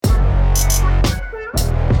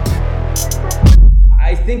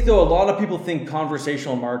think though a lot of people think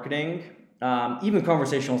conversational marketing, even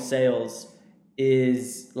conversational sales,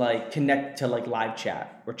 is like connect to like live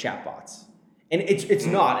chat or chatbots. And it's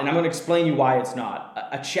not, and I'm going to explain you why it's not.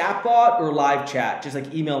 A chatbot or live chat, just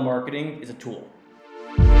like email marketing, is a tool.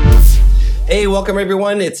 Hey, welcome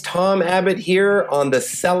everyone. It's Tom Abbott here on the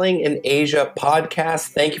Selling in Asia podcast.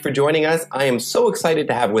 Thank you for joining us. I am so excited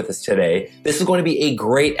to have with us today. This is going to be a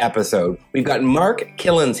great episode. We've got Mark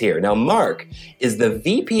Killens here. Now, Mark is the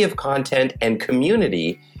VP of Content and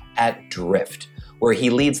Community at Drift, where he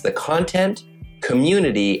leads the content,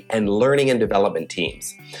 community, and learning and development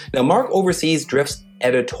teams. Now, Mark oversees Drift's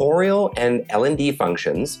editorial and L&D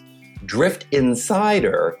functions, Drift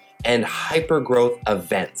Insider, and hypergrowth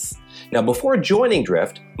events. Now, before joining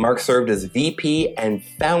Drift, Mark served as VP and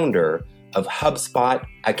founder of HubSpot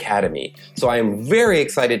Academy. So I am very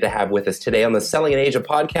excited to have with us today on the Selling in Asia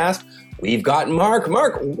podcast, we've got Mark.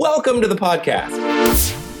 Mark, welcome to the podcast.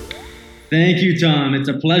 Thank you, Tom. It's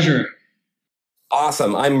a pleasure.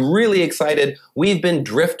 Awesome. I'm really excited. We've been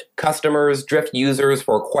Drift customers, Drift users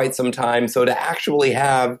for quite some time. So to actually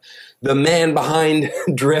have the man behind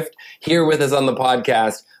Drift here with us on the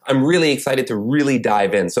podcast, I'm really excited to really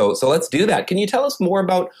dive in. So let's do that. Can you tell us more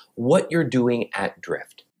about what you're doing at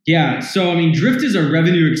Drift? Yeah. So, Drift is a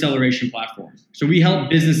revenue acceleration platform. So we help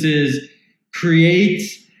businesses create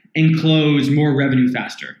and close more revenue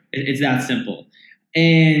faster. It's that simple.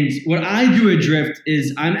 And what I do at Drift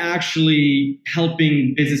is I'm actually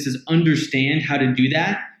helping businesses understand how to do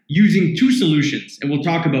that using two solutions. And we'll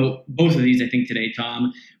talk about both of these, I think, today,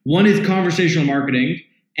 Tom. One is conversational marketing,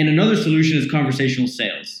 and another solution is conversational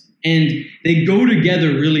sales. And they go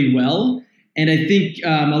together really well. And I think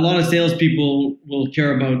a lot of salespeople will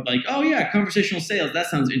care about like, oh yeah, conversational sales, that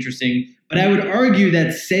sounds interesting. But I would argue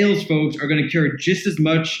that sales folks are going to care just as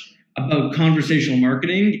much about conversational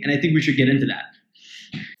marketing. And I think we should get into that.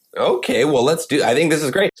 Okay, well, I think this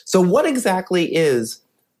is great. So what exactly is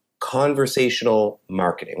conversational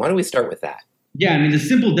marketing? Why don't we start with that? Yeah, the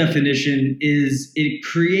simple definition is it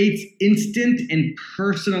creates instant and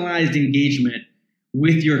personalized engagement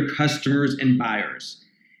with your customers and buyers.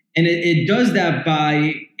 And it does that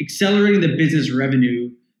by accelerating the business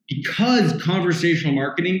revenue because conversational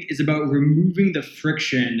marketing is about removing the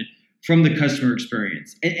friction from the customer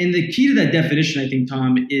experience. And the key to that definition, I think,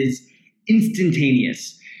 Tom, is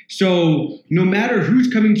instantaneous. So no matter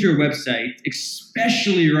who's coming to your website,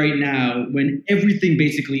 especially right now when everything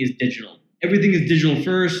basically is digital, everything is digital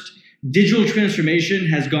first. Digital transformation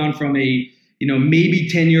has gone from a maybe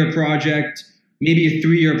 10-year project, maybe a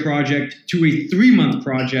 3-year project, to a 3-month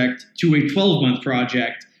project, to a 12-month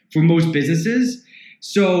project for most businesses.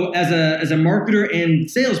 So as a marketer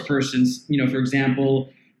and salesperson, for example,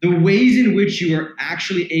 the ways in which you are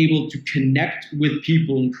actually able to connect with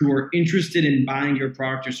people who are interested in buying your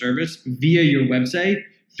product or service via your website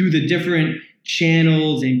through the different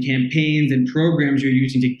channels and campaigns and programs you're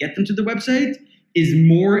using to get them to the website is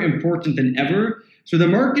more important than ever. So the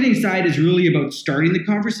marketing side is really about starting the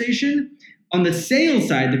conversation. On the sales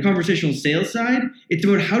side, the conversational sales side, it's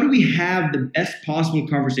about how do we have the best possible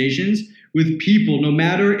conversations with people, no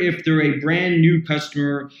matter if they're a brand new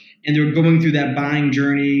customer and they're going through that buying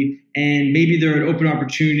journey, and maybe they're an open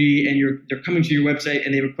opportunity and they're coming to your website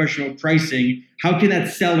and they have a question about pricing. How can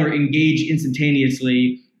that seller engage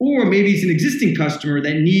instantaneously? Or maybe it's an existing customer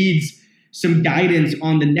that needs some guidance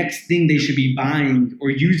on the next thing they should be buying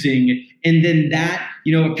or using, and then that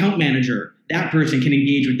account manager, that person can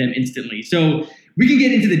engage with them instantly. So we can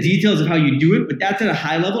get into the details of how you do it, but that's at a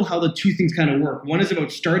high level how the two things kind of work. One is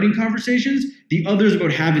about starting conversations. The other is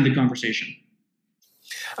about having the conversation.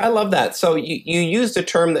 I love that. So you used a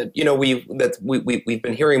term that we've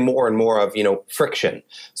been hearing more and more of, friction.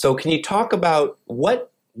 So can you talk about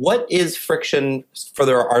what is friction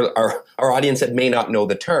for our audience that may not know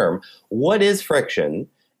the term? What is friction,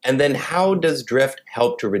 and then how does Drift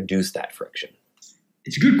help to reduce that friction?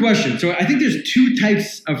 It's a good question. So I think there's two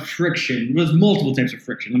types of friction. Well, there's multiple types of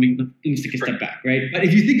friction. Let me take a step back, right? But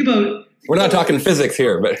if you think about... We're not talking physics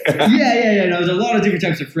here, but... Yeah. No, there's a lot of different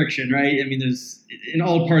types of friction, right? There's in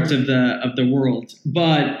all parts of the world.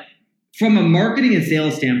 But from a marketing and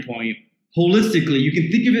sales standpoint, holistically, you can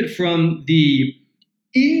think of it from the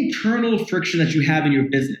internal friction that you have in your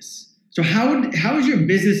business. So how is your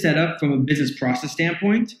business set up from a business process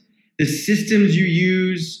standpoint? The systems you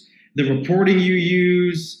use, the reporting you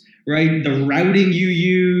use, right? The routing you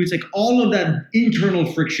use, like all of that internal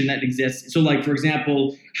friction that exists. So like, for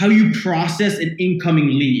example, how you process an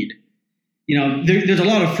incoming lead. There's a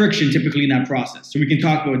lot of friction typically in that process. So we can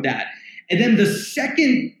talk about that. And then the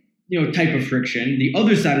second, type of friction, the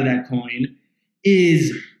other side of that coin,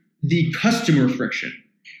 is the customer friction.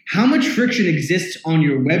 how much friction exists on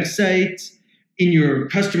your website, in your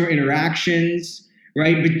customer interactions,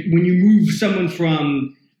 right? But when you move someone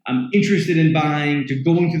from interested in buying to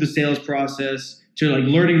going through the sales process to like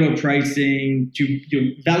learning about pricing to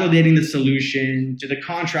validating the solution to the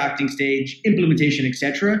contracting stage, implementation,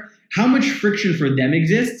 etc., how much friction for them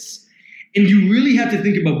exists? And you really have to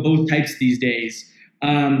think about both types these days,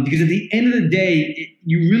 because at the end of the day,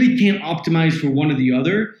 you really can't optimize for one or the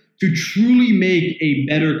other to truly make a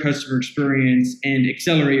better customer experience and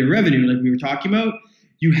accelerate your revenue, like we were talking about.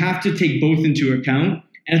 You have to take both into account.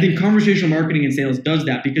 And I think conversational marketing and sales does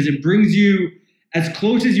that because it brings you as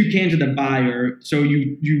close as you can to the buyer. So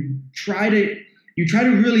you try to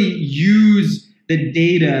really use the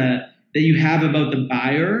data that you have about the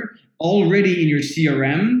buyer already in your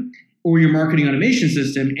CRM or your marketing automation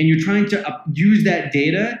system, and you're trying to use that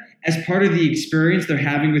data as part of the experience they're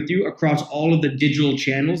having with you across all of the digital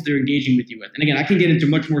channels they're engaging with you with. And again, I can get into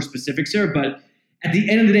much more specifics here, but at the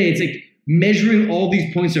end of the day, it's like measuring all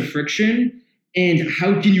these points of friction and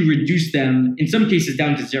how can you reduce them, in some cases,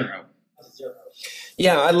 down to zero.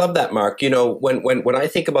 Yeah, I love that, Mark. When I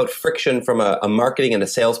think about friction from a marketing and a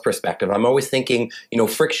sales perspective, I'm always thinking,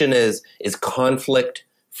 friction is conflict,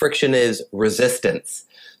 friction is resistance.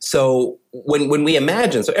 So when we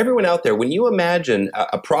imagine, so everyone out there, when you imagine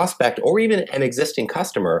a prospect or even an existing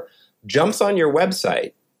customer jumps on your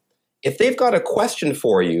website, if they've got a question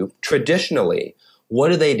for you, traditionally, what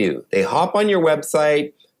do? They hop on your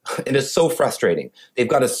website, and it's so frustrating. They've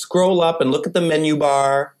got to scroll up and look at the menu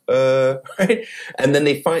bar, right? And then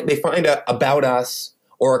they find a About Us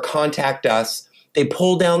or a Contact Us. They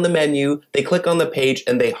pull down the menu, they click on the page,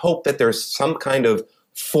 and they hope that there's some kind of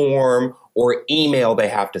form or email they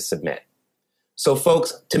have to submit. So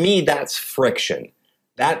folks, to me, that's friction.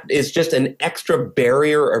 That is just an extra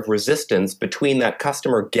barrier of resistance between that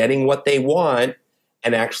customer getting what they want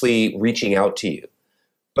and actually reaching out to you.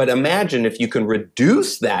 But imagine if you can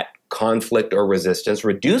reduce that conflict or resistance,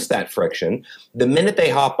 reduce that friction, the minute they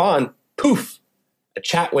hop on, poof, a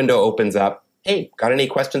chat window opens up. Hey, got any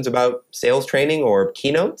questions about sales training or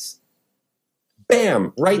keynotes?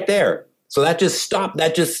 Bam, right there. So that just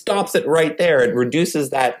stops it right there. It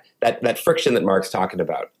reduces that friction that Mark's talking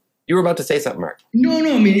about. You were about to say something, Mark. No,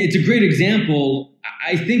 I mean, it's a great example.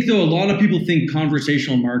 I think, though, a lot of people think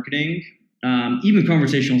conversational marketing, even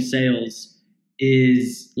conversational sales,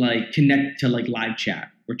 is like connect to like live chat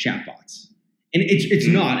or chatbots. And it's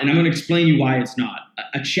not. And I'm going to explain you why it's not.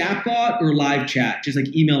 A chatbot or live chat, just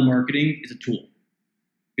like email marketing, is a tool.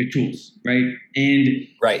 They're tools, right? And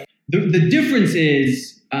right. The difference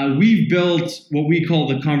is we've built what we call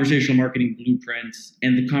the conversational marketing blueprint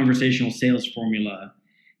and the conversational sales formula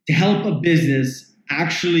to help a business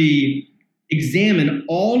actually examine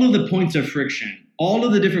all of the points of friction, all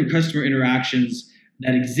of the different customer interactions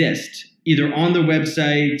that exist, either on the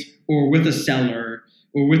website or with a seller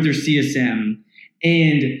or with their CSM,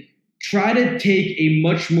 and try to take a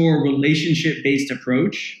much more relationship-based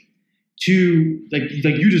approach to, like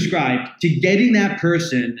you described, to getting that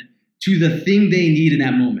person to the thing they need in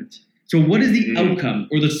that moment. So what is the outcome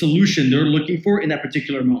or the solution they're looking for in that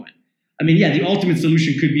particular moment? I mean, yeah, the ultimate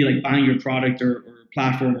solution could be like buying your product or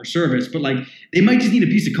platform or service, but like they might just need a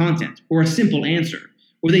piece of content or a simple answer,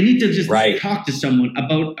 or they need to just talk to someone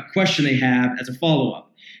about a question they have as a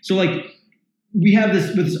follow-up. So like we have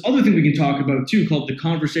this other thing we can talk about too called the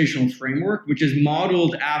conversational framework, which is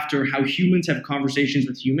modeled after how humans have conversations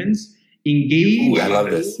with humans. Engage. Ooh, I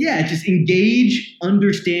love this. Yeah, just engage,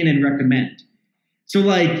 understand, and recommend. So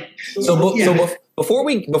before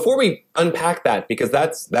we unpack that, because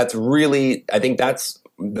that's really, I think that's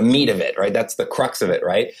the meat of it, right? That's the crux of it,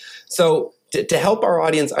 right? So to help our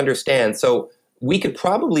audience understand, so we could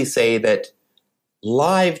probably say that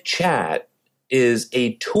live chat is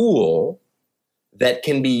a tool that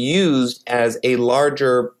can be used as a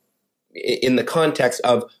larger, in the context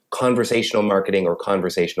of conversational marketing or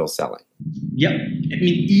conversational selling. Yep. I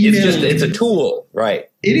mean, email. It's a tool, right?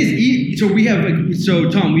 It is.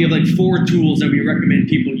 So Tom, we have like 4 tools that we recommend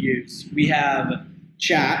people use. We have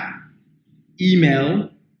chat, email,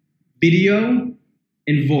 video,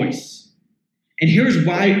 and voice. And here's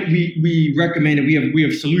why we recommend it. We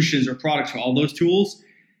have solutions or products for all those tools.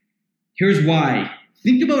 Here's why.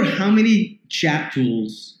 Think about how many chat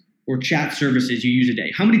tools or chat services you use a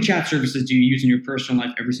day. How many chat services do you use in your personal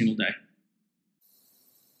life every single day?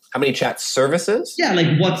 How many chat services? Yeah, like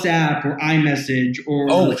WhatsApp or iMessage or...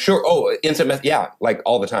 Oh, sure. Oh, instant message. Yeah, like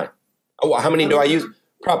all the time. Oh, how many do I use?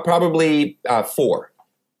 Probably 4.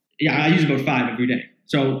 Yeah, I use about 5 every day.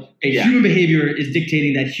 So human behavior is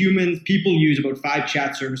dictating that people use about 5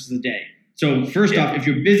 chat services a day. So first off, if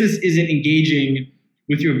your business isn't engaging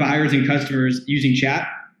with your buyers and customers using chat,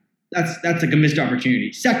 that's like a missed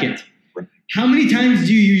opportunity. Second, how many times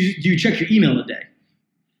do you check your email a day?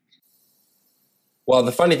 Well,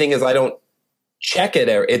 the funny thing is I don't check it.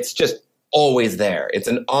 It's just always there. It's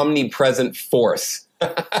an omnipresent force.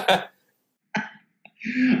 I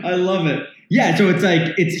love it. Yeah. So it's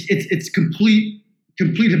like, it's complete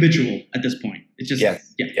habitual at this point. It's just,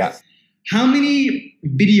 yeah. How many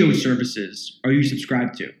video services are you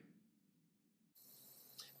subscribed to?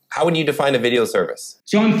 How would you define a video service?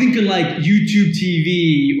 So I'm thinking like YouTube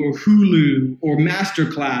TV or Hulu or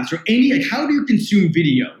Masterclass or any, like how do you consume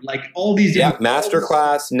video? Like all these. Yeah,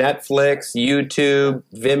 Masterclass, Netflix, YouTube,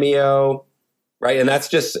 Vimeo, right? And that's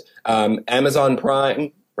just Amazon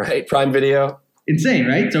Prime, right? Prime Video. Insane,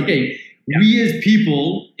 right? It's okay. Yeah. We as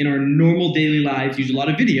people in our normal daily lives use a lot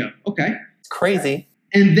of video. Okay. It's crazy.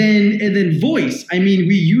 And then voice. I mean,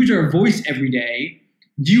 we use our voice every day.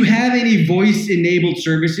 Do you have any voice-enabled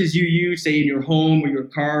services you use, say in your home or your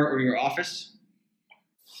car or your office?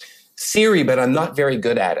 Siri, but I'm not very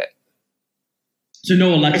good at it. So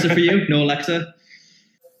no Alexa for you? No Alexa?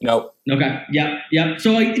 No. Okay. Yeah.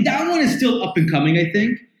 So that one is still up and coming, I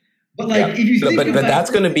think. But like, if you think but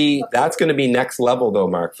that's going to be next level though,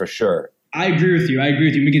 Mark, for sure. I agree with you.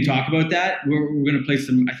 We can talk about that. We're going to play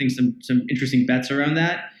some interesting bets around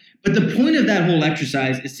that. But the point of that whole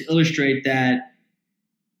exercise is to illustrate that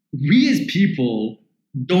we as people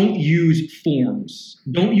don't use forms,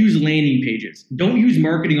 don't use landing pages, don't use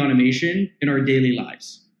marketing automation in our daily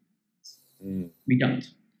lives. We don't.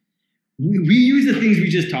 We use the things we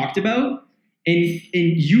just talked about, and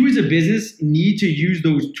you as a business need to use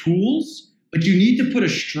those tools, but you need to put a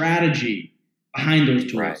strategy behind those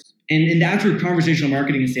tools. Right. And that's where conversational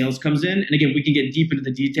marketing and sales comes in. And again, we can get deep into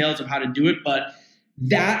the details of how to do it, but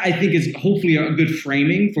that I think is hopefully a good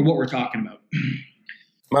framing for what we're talking about.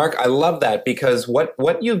 Mark, I love that because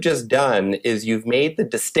what you've just done is you've made the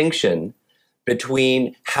distinction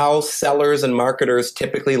between how sellers and marketers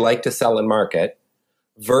typically like to sell and market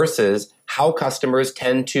versus how customers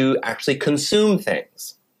tend to actually consume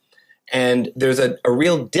things. And there's a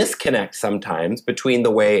real disconnect sometimes between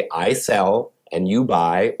the way I sell and you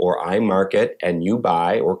buy, or I market and you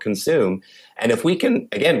buy or consume. And if we can,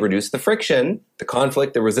 again, reduce the friction, the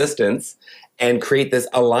conflict, the resistance, and create this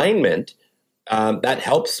alignment, that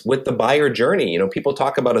helps with the buyer journey. You know, people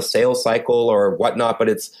talk about a sales cycle or whatnot, but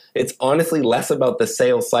it's honestly less about the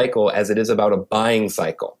sales cycle as it is about a buying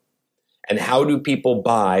cycle. And how do people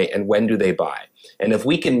buy and when do they buy? And if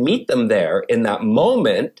we can meet them there in that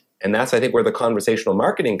moment, and that's, I think, where the conversational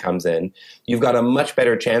marketing comes in, you've got a much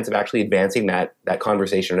better chance of actually advancing that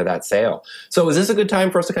conversation or that sale. So is this a good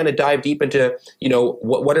time for us to kind of dive deep into, you know,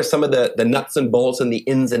 what are some of the nuts and bolts and the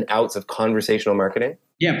ins and outs of conversational marketing?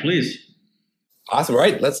 Yeah, please. Awesome. All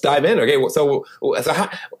right, let's dive in. Okay, so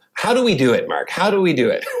how do we do it, Mark? How do we do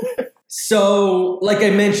it? So, like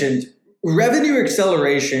I mentioned, revenue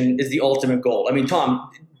acceleration is the ultimate goal. I mean, Tom,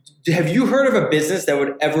 have you heard of a business that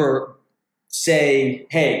would ever say,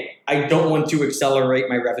 hey, I don't want to accelerate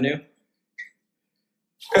my revenue?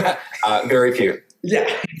 Very few. Yeah,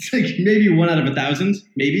 it's like maybe 1 out of 1,000,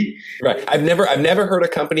 maybe. Right. I've never heard a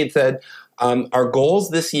company that said, our goals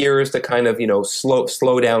this year is to kind of, you know,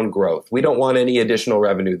 slow down growth. We don't want any additional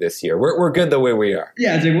revenue this year. We're good the way we are.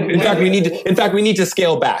 Yeah. It's like, in fact, we need to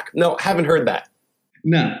scale back. No, haven't heard that.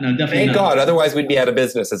 No, definitely Thank not. God. Otherwise, we'd be out of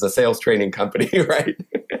business as a sales training company, right?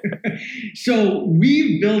 So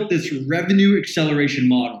we've built this revenue acceleration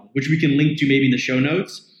model, which we can link to maybe in the show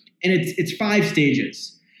notes. And it's 5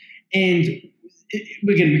 stages. And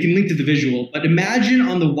again, we can link to the visual, but imagine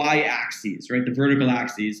on the y-axis, right, the vertical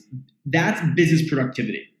axis, that's business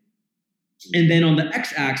productivity. And then on the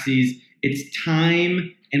x-axis, it's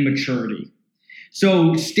time and maturity.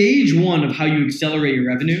 So stage 1 of how you accelerate your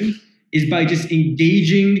revenue is by just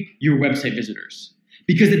engaging your website visitors.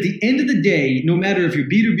 Because at the end of the day, no matter if you're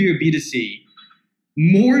B2B or B2C,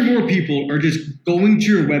 more and more people are just going to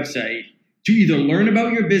your website to either learn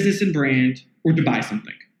about your business and brand or to buy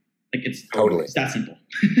something. Like it's that simple.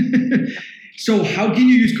 So how can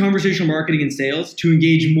you use conversational marketing and sales to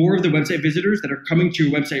engage more of the website visitors that are coming to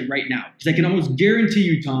your website right now? Because I can almost guarantee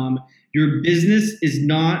you, Tom, your business is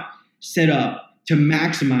not set up to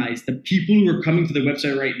maximize the people who are coming to the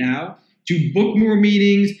website right now, to book more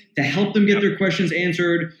meetings, to help them get their questions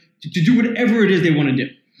answered, to do whatever it is they want to do.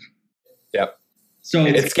 Yep. So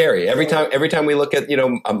it's scary. Every time we look at, you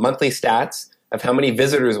know, monthly stats of how many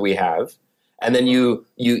visitors we have, and then you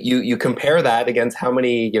compare that against how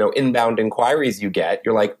many, you know, inbound inquiries you get,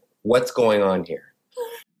 you're like, what's going on here?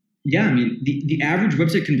 Yeah, I mean, the average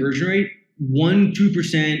website conversion rate,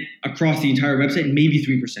 1-2% across the entire website, maybe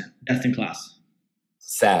 3%, best in class.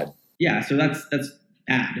 Sad. Yeah, so that's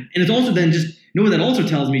bad. And it's also then just, what that also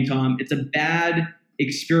tells me, Tom? It's a bad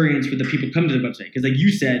experience for the people coming to the website. Because like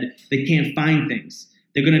you said, they can't find things.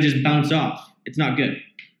 They're going to just bounce off. It's not good.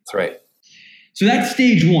 That's right. So that's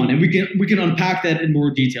stage one. And we can unpack that in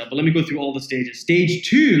more detail. But let me go through all the stages. Stage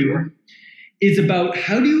two is about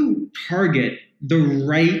how do you target the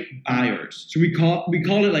right buyers. So we call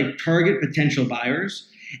it like target potential buyers.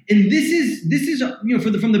 And this is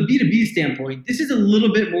from the B2B standpoint, this is a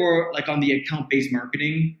little bit more like on the account-based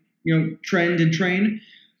marketing, trend and train.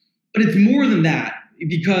 But it's more than that,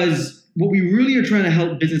 because what we really are trying to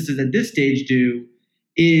help businesses at this stage do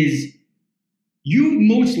is you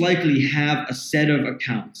most likely have a set of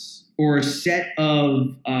accounts or a set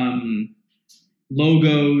of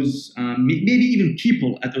logos, maybe even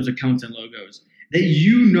people at those accounts and logos that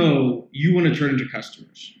you want to turn into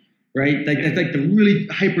customers. Right? That's like the really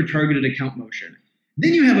hyper-targeted account motion.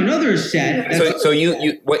 Then you have another set.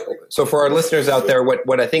 So for our listeners out there,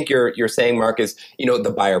 what I think you're saying, Mark, is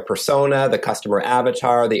the buyer persona, the customer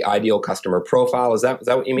avatar, the ideal customer profile. Is that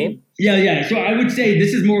what you mean? Yeah. So I would say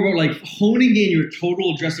this is more about like honing in your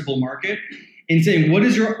total addressable market and saying what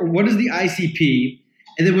is the ICP,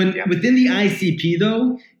 and then within the ICP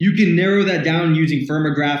though, you can narrow that down using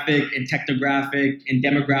firmographic and technographic and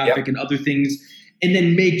demographic and other things. And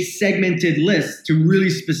then make segmented lists to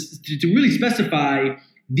really specify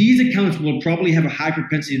these accounts will probably have a high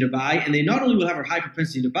propensity to buy, and they not only will have a high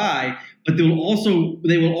propensity to buy, but they will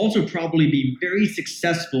also probably be very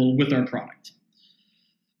successful with our product.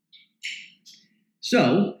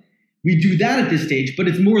 So we do that at this stage, but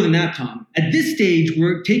it's more than that, Tom. At this stage,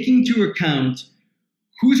 we're taking into account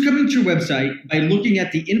who's coming to your website by looking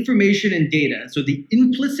at the information and data. So the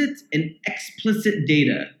implicit and explicit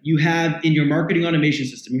data you have in your marketing automation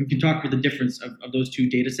system. We can talk about the difference of those two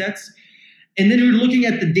data sets. And then we're looking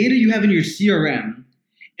at the data you have in your CRM,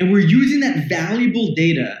 and we're using that valuable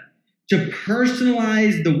data to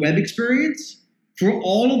personalize the web experience for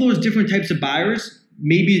all of those different types of buyers,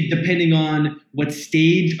 maybe depending on what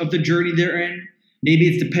stage of the journey they're in. Maybe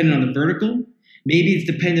it's dependent on the vertical. Maybe it's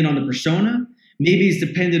dependent on the persona. Maybe it's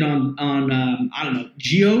dependent on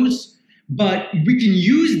geos, but we can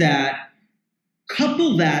use that,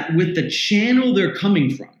 couple that with the channel they're coming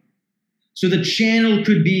from. So the channel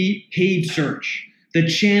could be paid search. The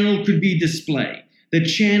channel could be display. The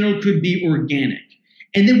channel could be organic.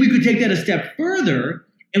 And then we could take that a step further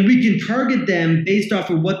and we can target them based off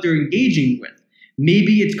of what they're engaging with.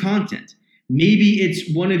 Maybe it's content. Maybe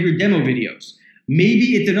it's one of your demo videos.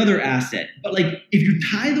 Maybe it's another asset. But like if you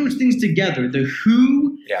tie those things together, the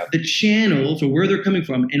who, the channel, so where they're coming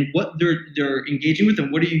from and what they're engaging with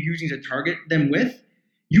and what are you using to target them with,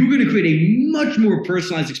 you're going to create a much more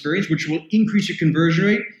personalized experience, which will increase your conversion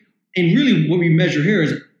rate. And really what we measure here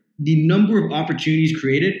is the number of opportunities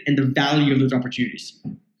created and the value of those opportunities.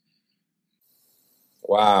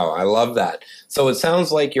 Wow, I love that. So it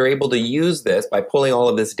sounds like you're able to use this by pulling all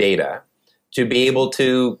of this data to be able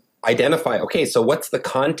to identify, okay, so what's the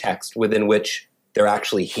context within which they're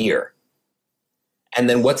actually here? And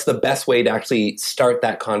then what's the best way to actually start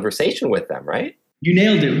that conversation with them, right? You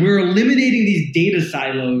nailed it. We're eliminating these data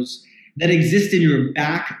silos that exist in your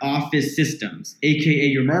back office systems, aka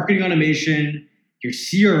your marketing automation, your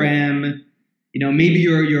CRM, maybe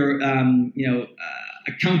your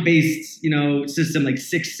account-based, system like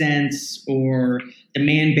 6sense or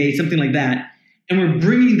demand-based, something like that. And we're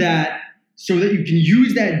bringing that so that you can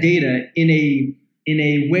use that data in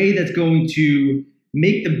a way that's going to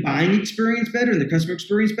make the buying experience better and the customer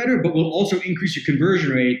experience better, but will also increase your conversion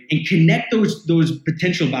rate and connect those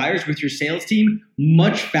potential buyers with your sales team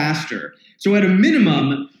much faster. So at a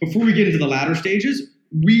minimum, before we get into the latter stages,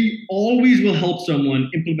 we always will help someone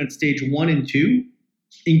implement stage 1 and 2,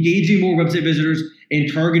 engaging more website visitors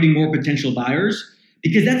and targeting more potential buyers,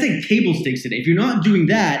 because that's like table stakes today. If you're not doing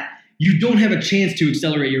that, you don't have a chance to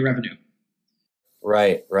accelerate your revenue.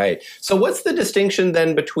 Right. So what's the distinction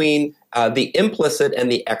then between the implicit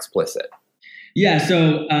and the explicit? Yeah,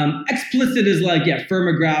 so explicit is like,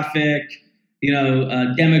 firmographic,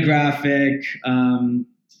 demographic.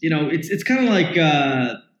 It's kind of like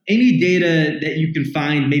any data that you can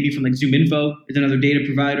find maybe from like ZoomInfo is another data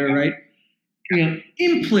provider, right?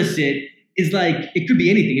 Implicit is like, it could be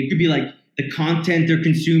anything. It could be like the content they're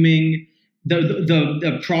consuming,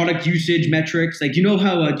 the product usage metrics. Like,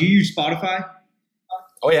 how, do you use Spotify?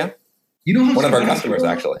 Oh, yeah. How one of our customers,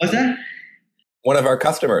 actually. What's that? One of our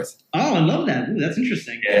customers. Oh, I love that. Ooh, that's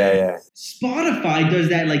interesting. Yeah. Spotify does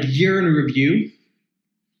that like year in a review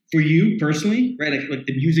for you personally, right? Like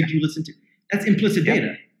the music you listen to. That's implicit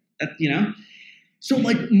data. That, So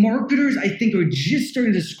like marketers, I think, are just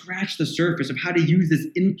starting to scratch the surface of how to use this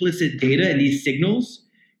implicit data and these signals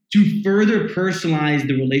to further personalize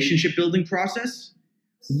the relationship building process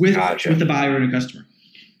with the buyer and a customer.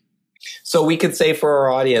 So we could say for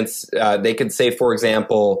our audience, they could say, for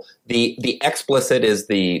example, the explicit is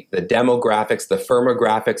the demographics, the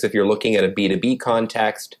firmographics, if you're looking at a B2B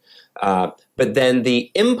context. But then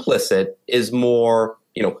the implicit is more,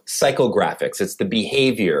 psychographics. It's the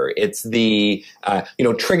behavior. It's the,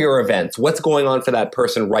 trigger events. What's going on for that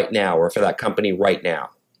person right now or for that company right now,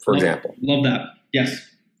 for example. Love that. Yes.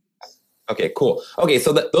 Okay, cool. Okay,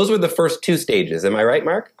 so those were the first two stages. Am I right,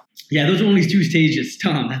 Mark? Yeah, those are only two stages,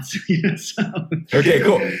 Tom. That's Okay,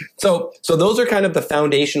 cool. So those are kind of the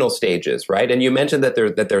foundational stages, right? And you mentioned that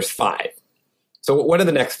there's 5. So what are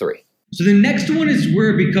the next 3? So the next one is where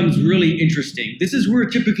it becomes really interesting. This is where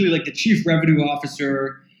typically like the chief revenue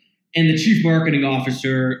officer and the chief marketing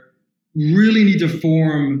officer really need to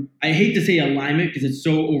form, I hate to say alignment because it's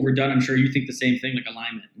so overdone. I'm sure you think the same thing, like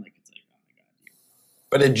alignment. Like it's like, oh my God.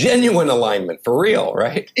 But a genuine alignment for real,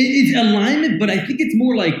 right? It's alignment, but I think it's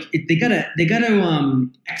more like they gotta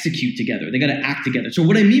execute together. They gotta act together. So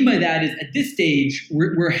what I mean by that is at this stage,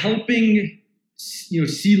 we're helping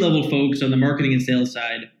C-level folks on the marketing and sales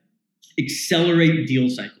side accelerate deal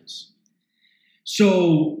cycles.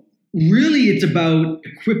 So really it's about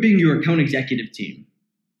equipping your account executive team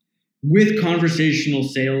with conversational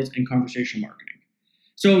sales and conversational marketing.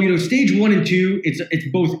 So, stage 1 and 2, it's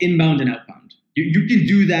both inbound and outbound. You can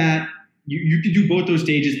do that. You can do both those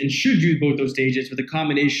stages and should do both those stages with a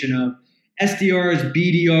combination of SDRs,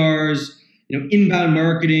 BDRs, inbound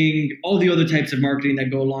marketing, all the other types of marketing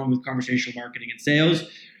that go along with conversational marketing and sales.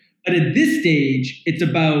 But at this stage, it's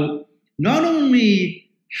about not only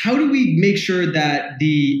how do we make sure that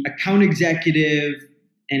the account executive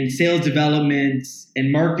and sales development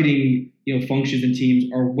and marketing functions and teams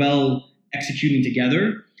are well executing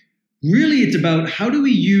together. Really, it's about how do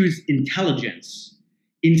we use intelligence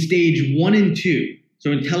in stage 1 and 2.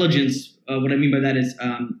 So intelligence, what I mean by that is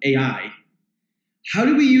AI. How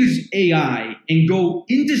do we use AI and go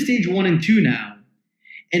into stage 1 and 2 now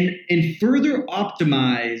and further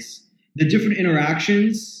optimize the different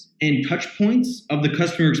interactions and touch points of the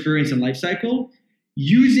customer experience and lifecycle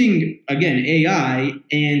using, again, AI.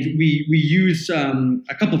 And we use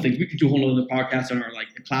a couple of things. We could do a whole other podcast on our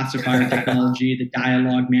the classifier technology, the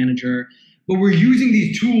dialogue manager, but we're using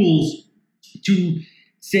these tools to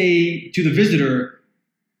say to the visitor,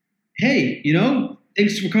 hey,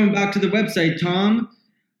 thanks for coming back to the website, Tom.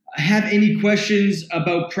 Have any questions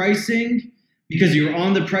about pricing? Because you're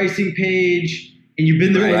on the pricing page and you've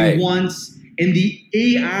been there only once. And the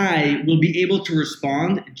AI will be able to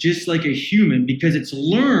respond just like a human because it's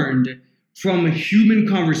learned from human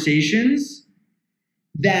conversations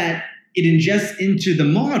that it ingests into the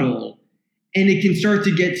model and it can start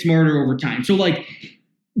to get smarter over time. So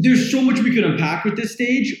there's so much we could unpack with this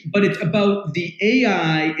stage, but it's about the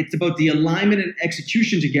AI, it's about the alignment and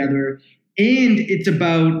execution together, and it's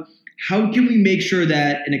about how can we make sure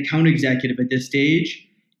that an account executive at this stage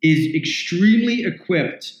is extremely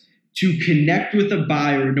equipped to connect with a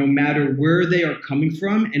buyer no matter where they are coming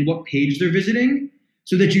from and what page they're visiting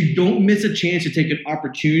so that you don't miss a chance to take an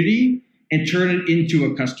opportunity and turn it into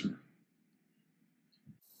a customer.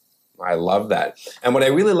 I love that. And what I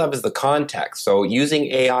really love is the context. So using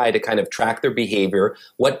AI to kind of track their behavior.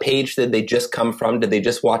 What page did they just come from? Did they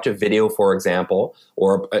just watch a video, for example,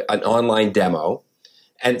 or an online demo?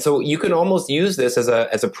 And so you can almost use this as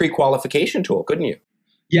a pre-qualification tool, couldn't you?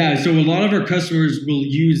 Yeah, so a lot of our customers will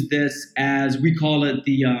use this as, we call it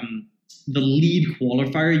the lead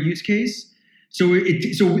qualifier use case. So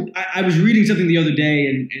I was reading something the other day,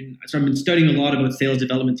 and so I've been studying a lot about sales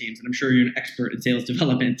development teams, and I'm sure you're an expert in sales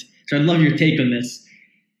development. So I'd love your take on this.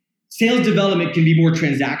 Sales development can be more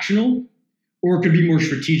transactional, or it could be more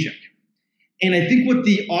strategic. And I think what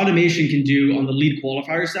the automation can do on the lead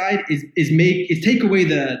qualifier side is take away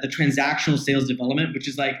the transactional sales development, which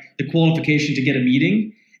is like the qualification to get a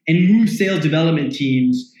meeting, and move sales development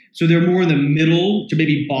teams so they're more in the middle to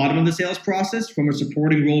maybe bottom of the sales process from a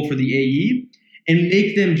supporting role for the AE, and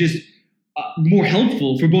make them just more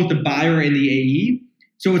helpful for both the buyer and the AE.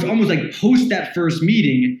 So it's almost like post that first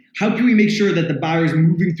meeting, how can we make sure that the buyer is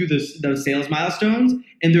moving through those sales milestones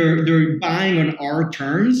and they're buying on our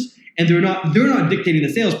terms, and they're not dictating the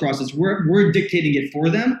sales process. We're dictating it for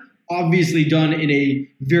them, obviously done in a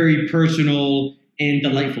very personal and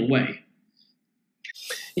delightful way.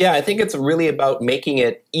 Yeah, I think it's really about making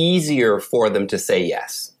it easier for them to say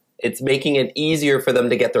yes. It's making it easier for them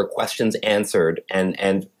to get their questions answered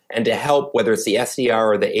and to help, whether it's the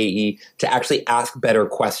SDR or the AE, to actually ask better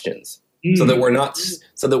questions. so that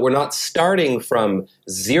we're not starting from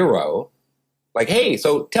zero. Like, hey,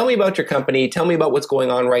 so tell me about your company. Tell me about what's going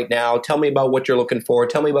on right now. Tell me about what you're looking for.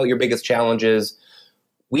 Tell me about your biggest challenges.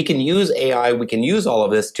 We can use AI. We can use all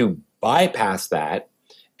of this to bypass that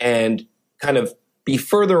and kind of be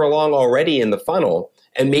further along already in the funnel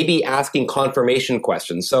and maybe asking confirmation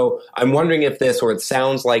questions. So I'm wondering if this, or it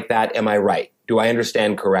sounds like that, am I right? Do I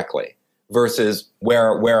understand correctly? Versus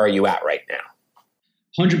where are you at right now?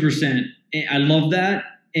 100%. I love that.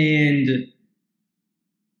 And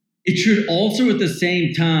it should also at the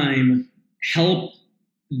same time help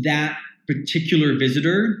that particular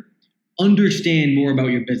visitor understand more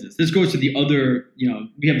about your business. This goes to the other,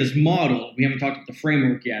 we have this model. We haven't talked about the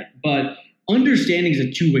framework yet, but understanding is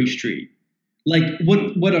a two-way street. Like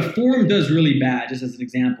what a forum does really bad, just as an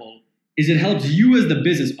example, is it helps you as the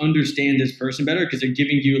business understand this person better because they're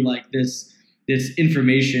giving you like this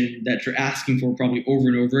information that you're asking for probably over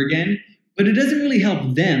and over again. But it doesn't really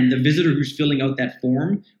help them, the visitor who's filling out that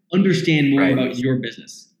form, understand more about your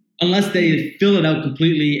business. Unless they fill it out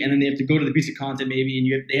completely and then they have to go to the piece of content maybe,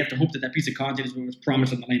 and they have to hope that piece of content is what was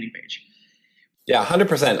promised on the landing page. Yeah,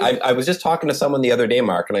 100%. I was just talking to someone the other day,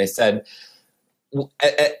 Mark, and I said,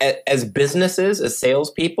 as businesses, as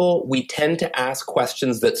salespeople, we tend to ask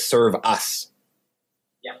questions that serve us.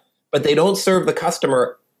 Yeah. But they don't serve the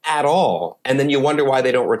customer at all. And then you wonder why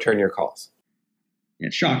they don't return your calls. Yeah,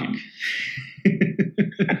 it's shocking.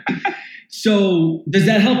 So does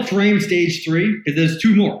that help frame stage 3? Because there's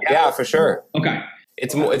 2 more. Yeah, for sure. Okay.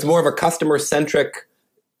 It's more of a customer-centric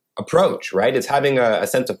approach, right? It's having a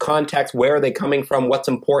sense of context. Where are they coming from? What's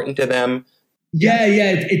important to them? Yeah.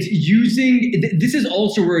 It's using, this is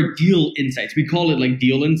also where deal insights, we call it like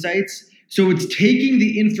deal insights. So it's taking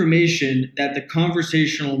the information that the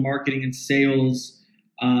conversational marketing and sales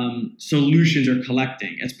solutions are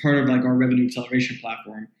collecting as part of like our revenue acceleration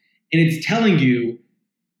platform. And it's telling you,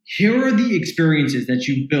 here are the experiences that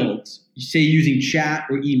you built, say using chat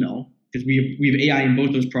or email, because we have AI in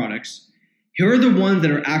both those products. Here are the ones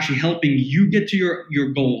that are actually helping you get to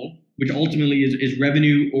your goal, which ultimately is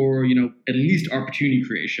revenue or at least opportunity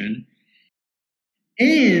creation.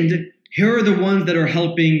 And here are the ones that are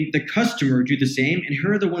helping the customer do the same, and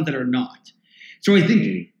here are the ones that are not. So I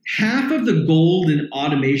think half of the gold in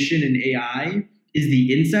automation and AI is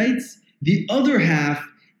the insights. The other half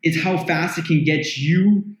is how fast it can get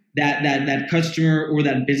you, that customer or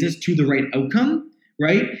that business, to the right outcome,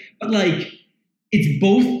 right? But like, it's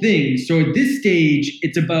both things. So at this stage,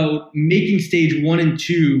 it's about making stage 1 and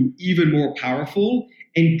 2 even more powerful,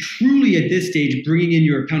 and truly at this stage, bringing in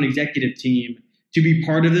your account executive team to be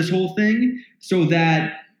part of this whole thing, so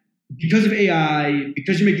that because of AI,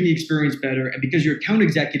 because you're making the experience better, and because your account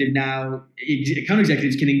executives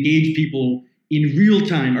can engage people in real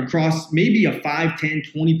time across maybe a 5, 10,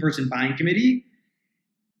 20 person buying committee.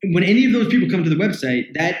 When any of those people come to the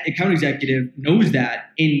website, that account executive knows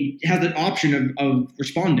that and has the option of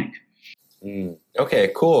responding.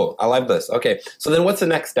 Okay, cool. I love this. Okay, so then what's the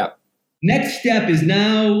next step? Next step is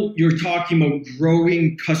now you're talking about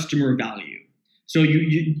growing customer value. So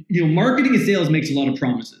you marketing and sales makes a lot of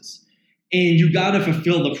promises, and you got to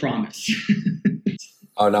fulfill the promise.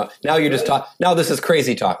 Oh, now you're just talk. Now this is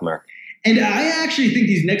crazy talk, Mark. And I actually think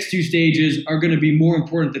these next 2 stages are going to be more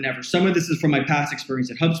important than ever. Some of this is from my past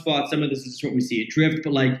experience at HubSpot. Some of this is what we see at Drift.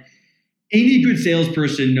 But like, any good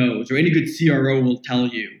salesperson knows, or any good CRO will tell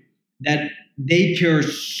you, that they care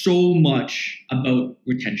so much about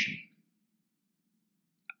retention.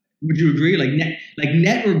 Would you agree? Like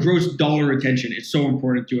net or gross dollar retention is so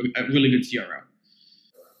important to a really good CRO.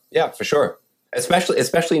 Yeah, for sure.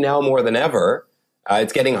 Especially now more than ever.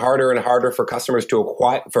 It's getting harder and harder for customers to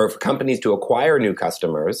acquire, for companies to acquire new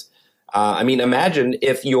customers. I mean, imagine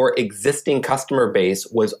if your existing customer base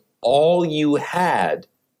was all you had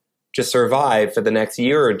to survive for the next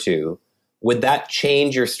year or 2. Would that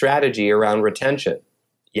change your strategy around retention?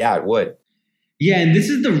 Yeah, it would. Yeah, and this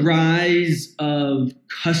is the rise of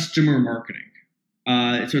customer marketing.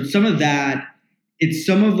 So it's some of that. It's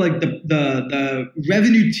some of like the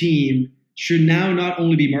revenue team should now not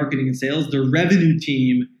only be marketing and sales, the revenue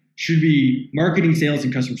team should be marketing, sales,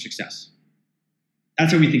 and customer success.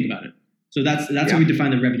 That's how we think about it. So that's how we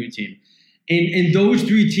define the revenue team. And those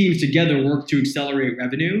 3 teams together work to accelerate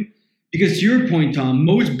revenue. Because to your point, Tom,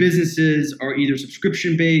 most businesses are either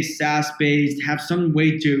subscription-based, SaaS-based, have some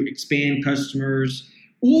way to expand customers,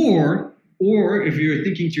 or if you're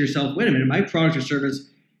thinking to yourself, wait a minute, my product or service,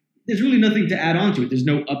 there's really nothing to add on to it. There's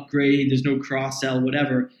no upgrade, there's no cross-sell,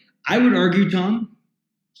 whatever. I would argue, Tom,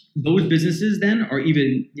 those businesses then are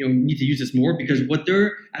even, need to use this more, because what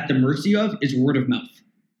they're at the mercy of is word of mouth.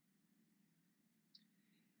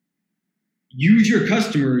 use your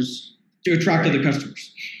customers to attract other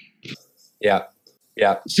customers. Yeah.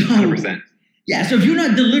 Yeah. So 100%. Yeah. So if you're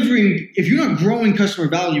not growing customer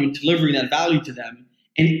value and delivering that value to them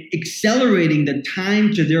and accelerating the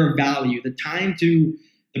time to their value, the time to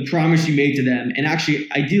the promise you made to them, and actually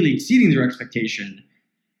ideally exceeding their expectation,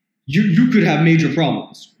 you could have major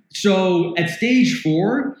problems. So at stage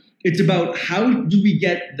 4, it's about how do we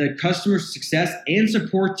get the customer success and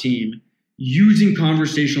support team using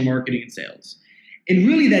conversational marketing and sales. And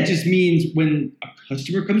really that just means when a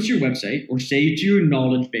customer comes to your website, or say to your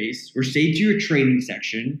knowledge base, or say to your training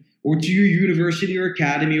section, or to your university or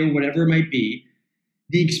academy or whatever it might be,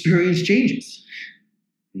 the experience changes.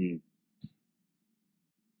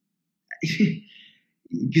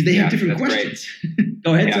 Because they have different questions.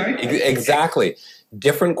 Go ahead, sorry. Exactly.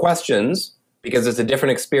 Different questions, because it's a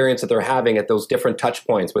different experience that they're having at those different touch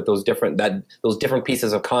points with those different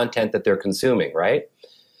pieces of content that they're consuming, right?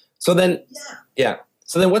 So then,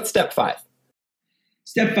 So then what's step 5?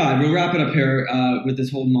 Step 5, we'll wrap it up here with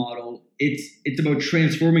this whole model. It's about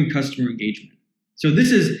transforming customer engagement. So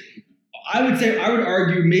this is, I would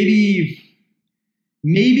argue maybe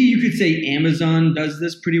you could say Amazon does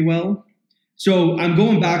this pretty well. So I'm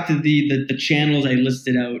going back to the channels I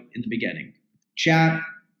listed out in the beginning: chat,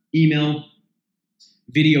 email,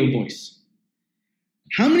 video, voice.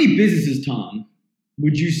 How many businesses, Tom,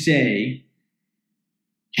 would you say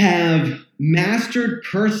have mastered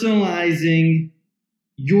personalizing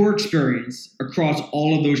your experience across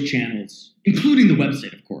all of those channels, including the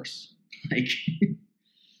website, of course?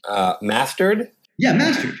 Mastered? Yeah,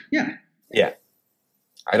 mastered. Yeah. Yeah.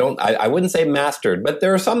 I wouldn't say mastered, but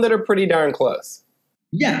there are some that are pretty darn close.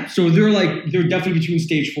 Yeah. So they're definitely between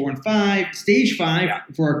stage 4 and 5. Stage 5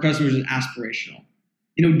 for our customers is aspirational.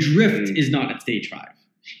 Drift is not at stage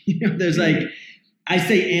 5. There's I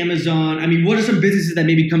say Amazon. I mean, what are some businesses that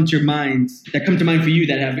maybe come to mind for you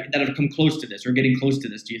that have come close to this or getting close to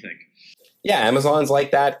this, do you think? Yeah, Amazon's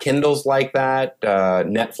like that. Kindle's like that.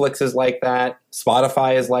 Netflix is like that.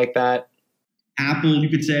 Spotify is like that. Apple, you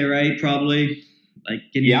could say, right? Probably.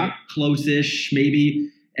 Getting close-ish, maybe.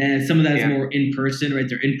 And some of that is more in-person, right?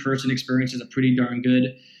 Their in-person experiences are pretty darn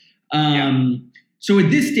good. So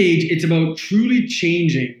at this stage, it's about truly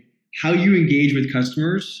changing how you engage with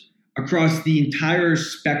customers across the entire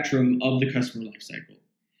spectrum of the customer lifecycle.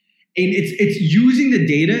 And it's using the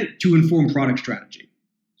data to inform product strategy.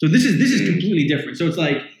 So this is completely different. So it's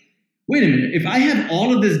wait a minute, if I have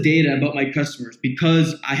all of this data about my customers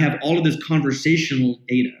because I have all of this conversational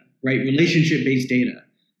data, right? Relationship-based data.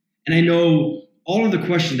 And I know all of the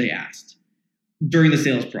questions they asked during the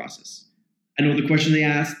sales process. I know the questions they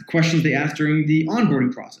asked during the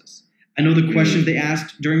onboarding process. I know the questions they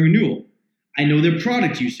asked during renewal. I know their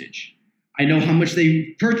product usage. I know how much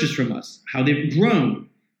they purchased from us, how they've grown.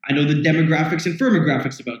 I know the demographics and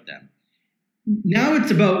firmographics about them. Now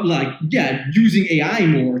it's about using AI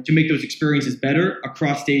more to make those experiences better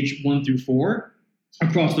across stage 1 through 4,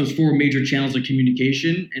 across those 4 major channels of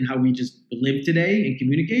communication and how we just live today and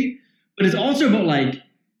communicate. But it's also about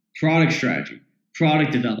product strategy,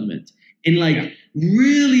 product development, and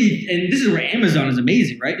really, and this is where Amazon is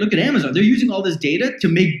amazing, right? Look at Amazon. They're using all this data to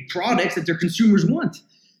make products that their consumers want.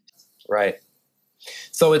 Right.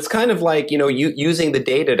 So it's kind of using the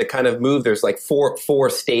data to kind of move. There's four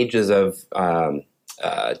stages of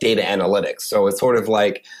data analytics. So it's sort of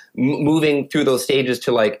moving through those stages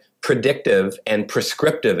to predictive and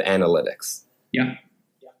prescriptive analytics. Yeah.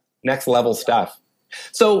 Next level stuff.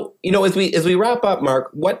 So, as we wrap up,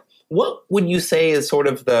 Mark, what would you say is sort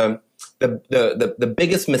of the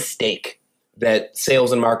biggest mistake that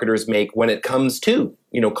sales and marketers make when it comes to,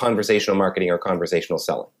 conversational marketing or conversational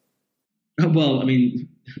selling? Well, I mean,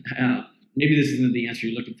 maybe this isn't the answer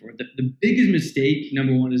you're looking for. The biggest mistake,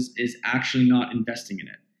 number one, is actually not investing in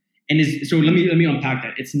it. And so let me unpack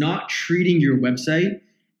that. It's not treating your website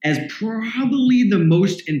as probably the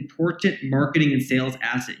most important marketing and sales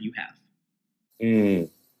asset you have.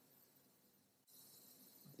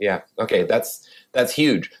 Yeah. Okay. That's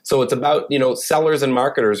huge. So it's about, sellers and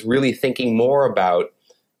marketers really thinking more about,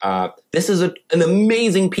 this is an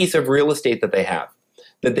amazing piece of real estate that they have,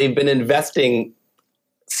 that they've been investing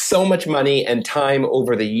so much money and time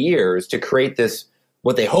over the years to create this,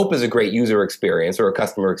 what they hope is a great user experience or a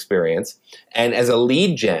customer experience. And as a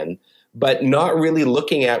lead gen, but not really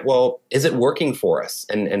looking at, well, is it working for us?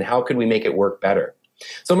 And how could we make it work better?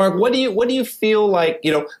 So Mark, what do you feel like,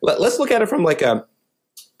 let's look at it from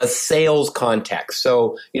a sales context.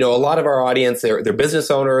 So, a lot of our audience, they're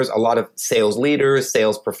business owners, a lot of sales leaders,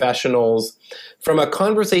 sales professionals. From a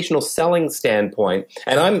conversational selling standpoint,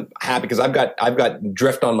 and I'm happy because I've got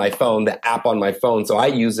Drift on my phone, the app on my phone. So I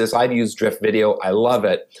use this. I've used Drift Video. I love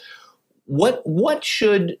it. What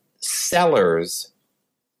should sellers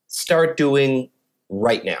start doing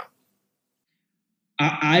right now?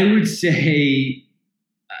 I would say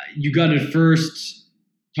you got to first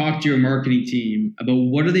talk to your marketing team about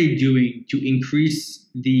what are they doing to increase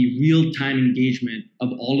the real-time engagement of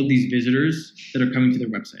all of these visitors that are coming to their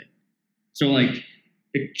website. So like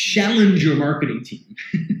challenge your marketing team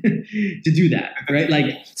to do that, right?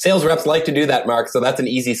 Like sales reps like to do that, Mark. So that's an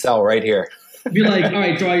easy sell right here. Be like, all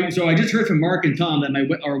right, so I just heard from Mark and Tom that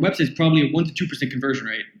our website is probably a 1% to 2% conversion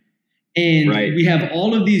rate. And we have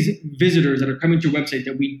all of these visitors that are coming to your website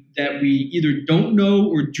that we either don't know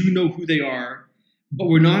or do know who they are, but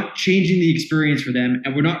we're not changing the experience for them,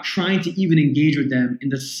 and we're not trying to even engage with them in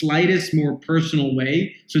the slightest more personal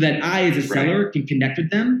way so that I, as a seller, can connect with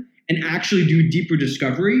them and actually do deeper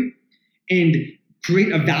discovery and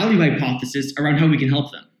create a value hypothesis around how we can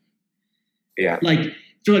help them. Yeah.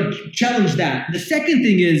 So challenge that. The second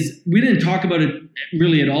thing is, we didn't talk about it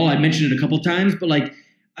really at all. I mentioned it a couple times, but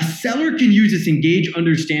a seller can use this engage,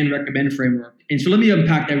 understand, recommend framework. And so let me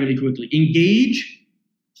unpack that really quickly. Engage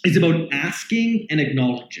is about asking and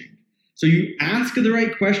acknowledging. So you ask the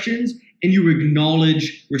right questions and you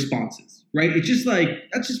acknowledge responses, right? It's just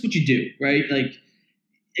that's just what you do, right?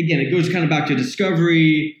 Again, it goes kind of back to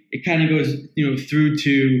discovery. It kind of goes, through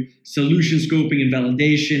to solution scoping and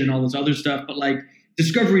validation and all this other stuff. But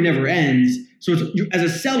discovery never ends. So as a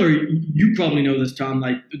seller, you probably know this, Tom,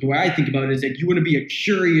 the way I think about it is you want to be a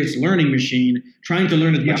curious learning machine, trying to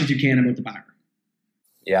learn as much as you can about the buyer.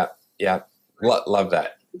 Yeah. Yeah. Love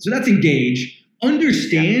that. So that's engage.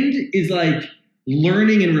 Understand is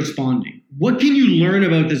learning and responding. What can you learn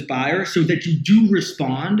about this buyer so that you do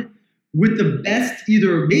respond with the best,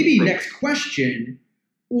 either maybe next question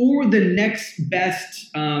or the next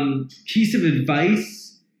best piece of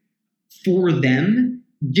advice for them,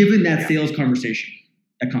 given that sales conversation,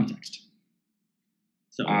 that context.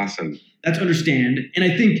 So awesome. That's understand. And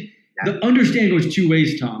I think the understand goes two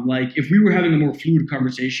ways, Tom. If we were having a more fluid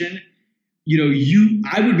conversation,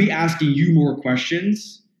 I would be asking you more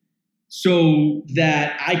questions so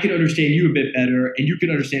that I could understand you a bit better and you can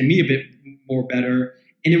understand me a bit more better.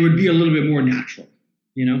 And it would be a little bit more natural,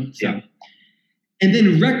 So, and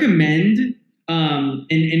then recommend, and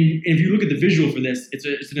if you look at the visual for this,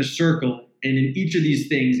 it's in a circle. And in each of these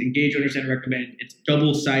things, engage, understand, recommend, it's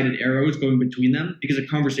double-sided arrows going between them because a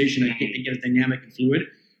conversation, it gets dynamic and fluid.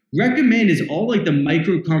 Recommend is all the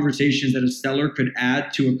micro conversations that a seller could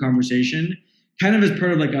add to a conversation, kind of as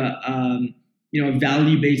part of a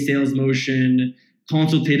value-based sales motion,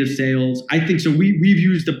 consultative sales. I think so. We've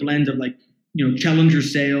used a blend of challenger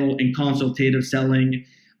sale and consultative selling.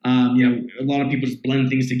 A lot of people just blend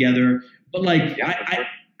things together. But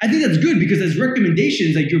I think that's good because as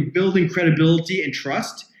recommendations, you're building credibility and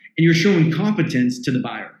trust, and you're showing competence to the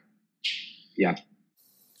buyer. Yeah.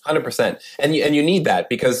 100%. And you need that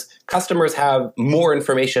because customers have more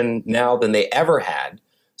information now than they ever had.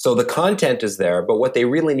 So the content is there, but what they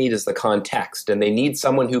really need is the context. And they need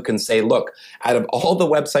someone who can say, look, out of all the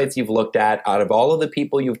websites you've looked at, out of all of the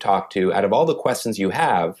people you've talked to, out of all the questions you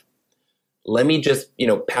have, let me just,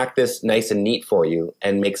 pack this nice and neat for you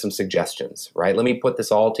and make some suggestions, right? Let me put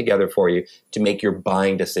this all together for you to make your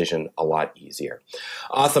buying decision a lot easier.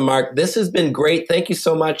 Awesome, Mark. This has been great. Thank you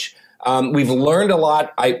so much. We've learned a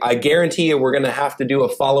lot. I guarantee you we're going to have to do a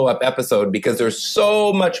follow-up episode because there's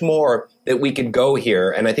so much more that we could go here.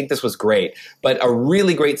 And I think this was great, but a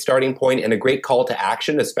really great starting point and a great call to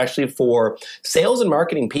action, especially for sales and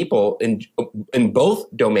marketing people in both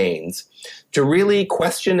domains to really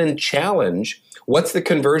question and challenge what's the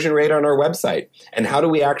conversion rate on our website and how do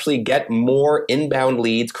we actually get more inbound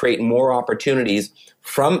leads, create more opportunities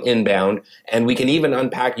from inbound, and we can even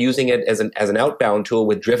unpack using it as an outbound tool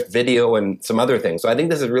with Drift Video and some other things. So I think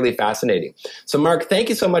this is really fascinating. So Mark, thank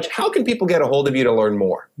you so much. How can people get a hold of you to learn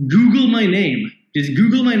more? Google my name. Just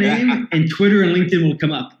Google my name and Twitter and LinkedIn will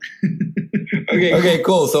come up. Okay,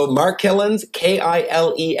 cool. So Mark Killens,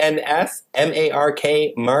 Kilens,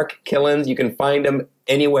 MARK, Mark Killens. You can find him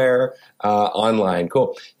anywhere online.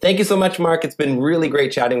 Cool. Thank you so much, Mark. It's been really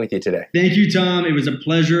great chatting with you today. Thank you, Tom. It was a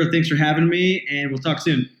pleasure. Thanks for having me, and we'll talk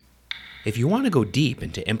soon. If you want to go deep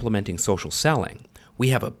into implementing social selling, we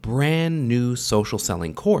have a brand new social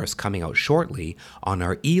selling course coming out shortly on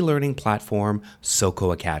our e-learning platform,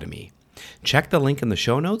 SoCo Academy. Check the link in the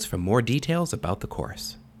show notes for more details about the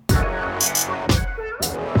course.